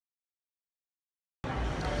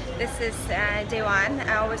This is day one.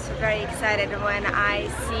 I always feel very excited when I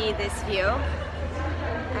see this view,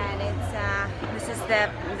 and this is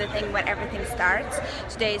the thing where everything starts.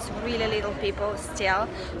 Today is really little people still,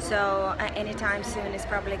 so anytime soon is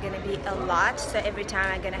probably going to be a lot. So every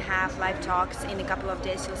time I'm going to have live talks in a couple of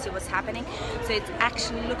days, you'll see what's happening. So it's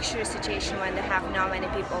actually a luxury situation when they have not many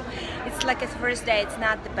people. It's like a first day. It's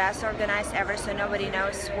not the best organized ever, so nobody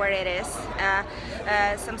knows where it is.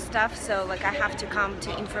 Some stuff. So like I have to come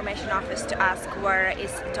to information office to ask where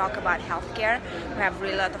is talk about healthcare. We have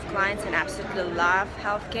really a lot of clients and absolutely love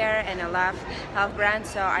healthcare and I love health brands,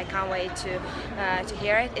 so I can't wait to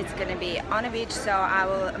hear it. It's gonna be on a beach, so I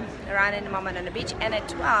will run in a moment on the beach, and at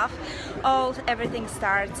 12 everything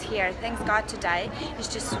starts here. Thanks God today it's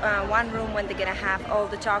just one room when they're gonna have all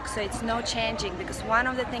the talks, so it's no changing, because one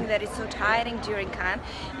of the things that is so tiring during Cannes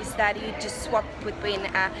is that you just swap between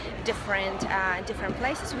different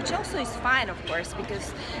places, which also is fine, of course,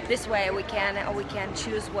 because this way we can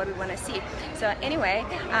choose what we want to see. So anyway,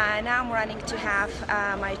 now I'm running to have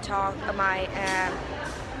my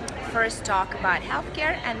first talk about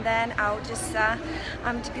healthcare, and then I'm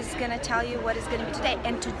just gonna tell you what is gonna be today.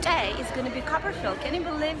 And today is gonna be Copperfield. Can you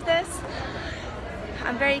believe this?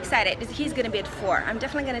 I'm very excited. He's gonna be at 4. I'm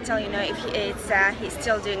definitely gonna tell you if he's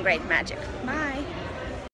still doing great magic. Bye.